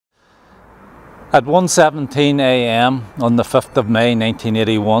At 1:17 a.m. on the 5th of May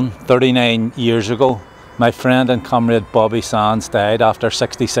 1981, 39 years ago, my friend and comrade Bobby Sands died after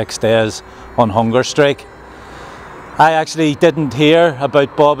 66 days on hunger strike. I actually didn't hear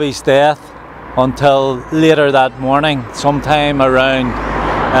about Bobby's death until later that morning, sometime around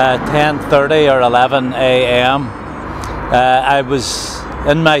 10:30 or 11 a.m. I was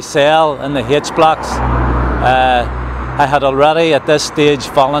in my cell in the H blocks. I had already at this stage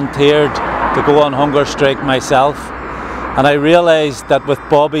volunteered to go on hunger strike myself, and I realised that with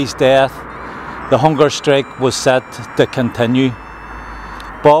Bobby's death the hunger strike was set to continue.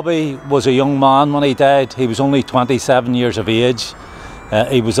 Bobby was a young man when he died. He was only 27 years of age.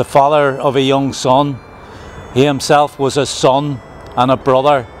 He was the father of a young son. He himself was a son and a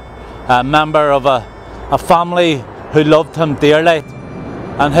brother, a member of a family who loved him dearly,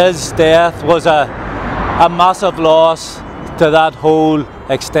 and his death was a massive loss to that whole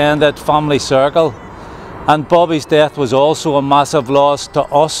extended family circle. And Bobby's death was also a massive loss to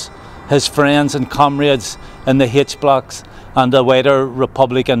us, his friends and comrades in the H blocks and the wider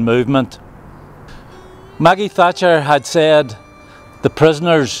Republican movement. Maggie Thatcher had said the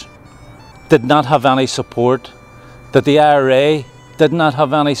prisoners did not have any support, that the IRA did not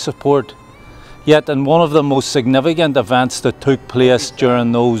have any support. Yet in one of the most significant events that took place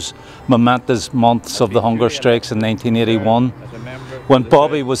during those momentous months of the hunger strikes in 1981, when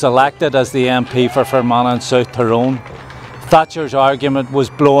Bobby was elected as the MP for Fermanagh and South Tyrone, Thatcher's argument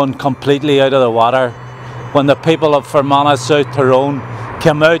was blown completely out of the water when the people of Fermanagh, South Tyrone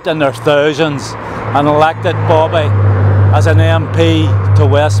came out in their thousands and elected Bobby as an MP to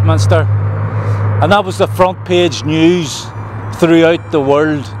Westminster. And that was the front page news throughout the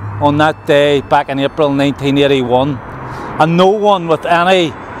world on that day back in April 1981, and no one with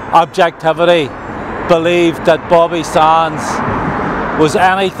any objectivity believed that Bobby Sands was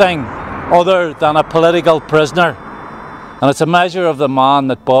anything other than a political prisoner. And it's a measure of the man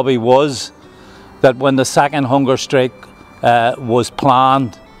that Bobby was, that when the second hunger strike was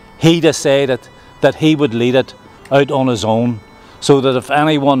planned, he decided that he would lead it out on his own, so that if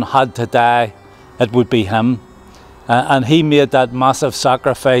anyone had to die, it would be him. And he made that massive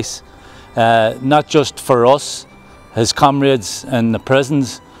sacrifice, not just for us, his comrades in the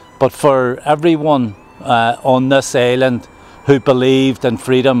prisons, but for everyone on this island who believed in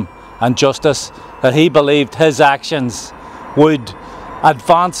freedom and justice, that he believed his actions would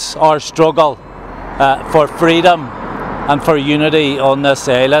advance our struggle for freedom and for unity on this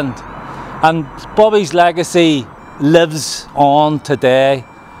island. And Bobby's legacy lives on today.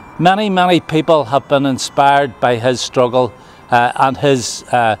 Many people have been inspired by his struggle and his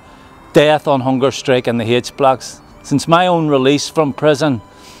death on hunger strike in the H blocks. Since my own release from prison,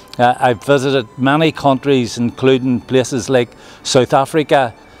 I've visited many countries, including places like South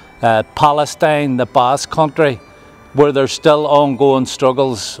Africa, Palestine, the Basque country, where there's still ongoing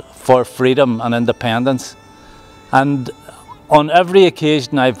struggles for freedom and independence. And on every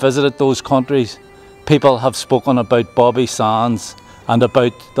occasion I've visited those countries, people have spoken about Bobby Sands and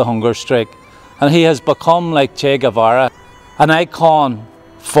about the hunger strike. And he has become, like Che Guevara, an icon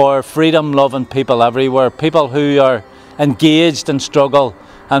for freedom-loving people everywhere, people who are engaged in struggle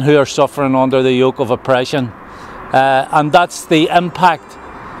and who are suffering under the yoke of oppression. And that's the impact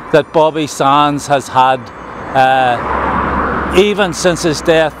that Bobby Sands has had even since his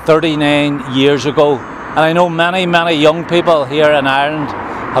death 39 years ago. And I know many young people here in Ireland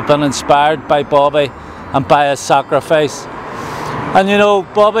have been inspired by Bobby and by his sacrifice. And you know,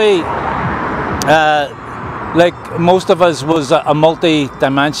 Bobby, like most of us, was a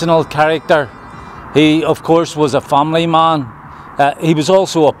multi-dimensional character. He, of course, was a family man. He was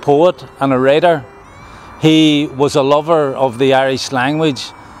also a poet and a writer. He was a lover of the Irish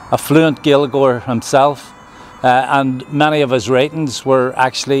language, a fluent Gaeilgeoir himself, and many of his writings were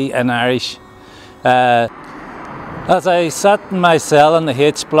actually in Irish. As I sat in my cell in the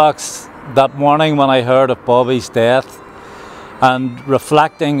H blocks that morning when I heard of Bobby's death, and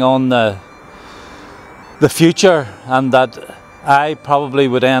reflecting on the future, and that I probably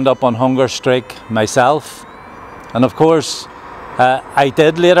would end up on hunger strike myself. And of course, I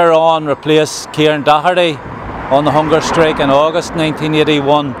did later on replace Kieran Doherty on the hunger strike in August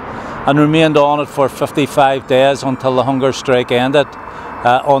 1981 and remained on it for 55 days until the hunger strike ended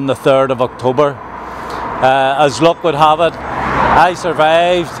on the 3rd of October. As luck would have it, I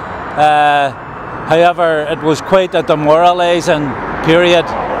survived. However, it was quite a demoralising period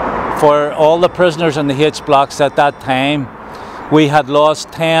for all the prisoners in the H blocks at that time. We had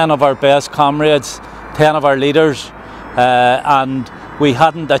lost 10 of our best comrades, 10 of our leaders, and we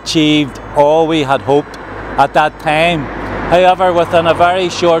hadn't achieved all we had hoped at that time. However, within a very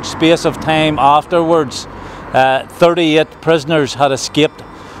short space of time afterwards, 38 prisoners had escaped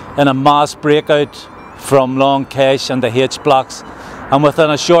in a mass breakout from Long Kesh and the H blocks, and within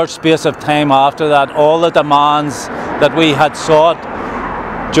a short space of time after that, all the demands that we had sought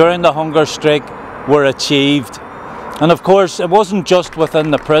during the hunger strike were achieved. And of course, it wasn't just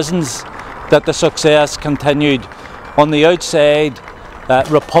within the prisons that the success continued. On the outside,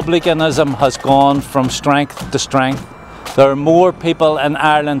 republicanism has gone from strength to strength. There are more people in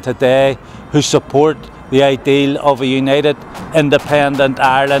Ireland today who support the ideal of a united, independent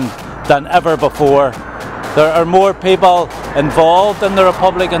Ireland than ever before. There are more people involved in the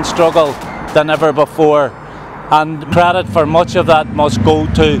Republican struggle than ever before, and credit for much of that must go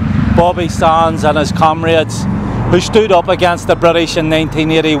to Bobby Sands and his comrades, who stood up against the British in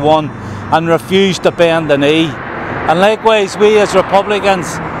 1981 and refused to bend the knee. And likewise, we as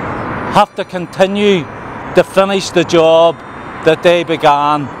Republicans have to continue to finish the job that they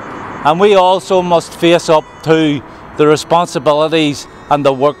began, and we also must face up to the responsibilities and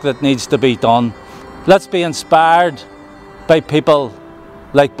the work that needs to be done. Let's be inspired by people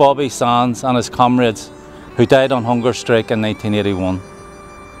like Bobby Sands and his comrades who died on hunger strike in 1981.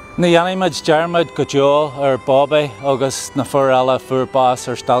 Ní animid Jermid go deo ar Bobby agus na forella fuair bás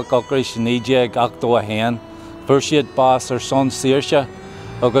ar stalcogris níide ag actó a hain, fuair siad bás ar son Saoirse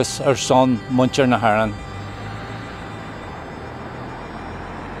agus ar son Muintir na Haran.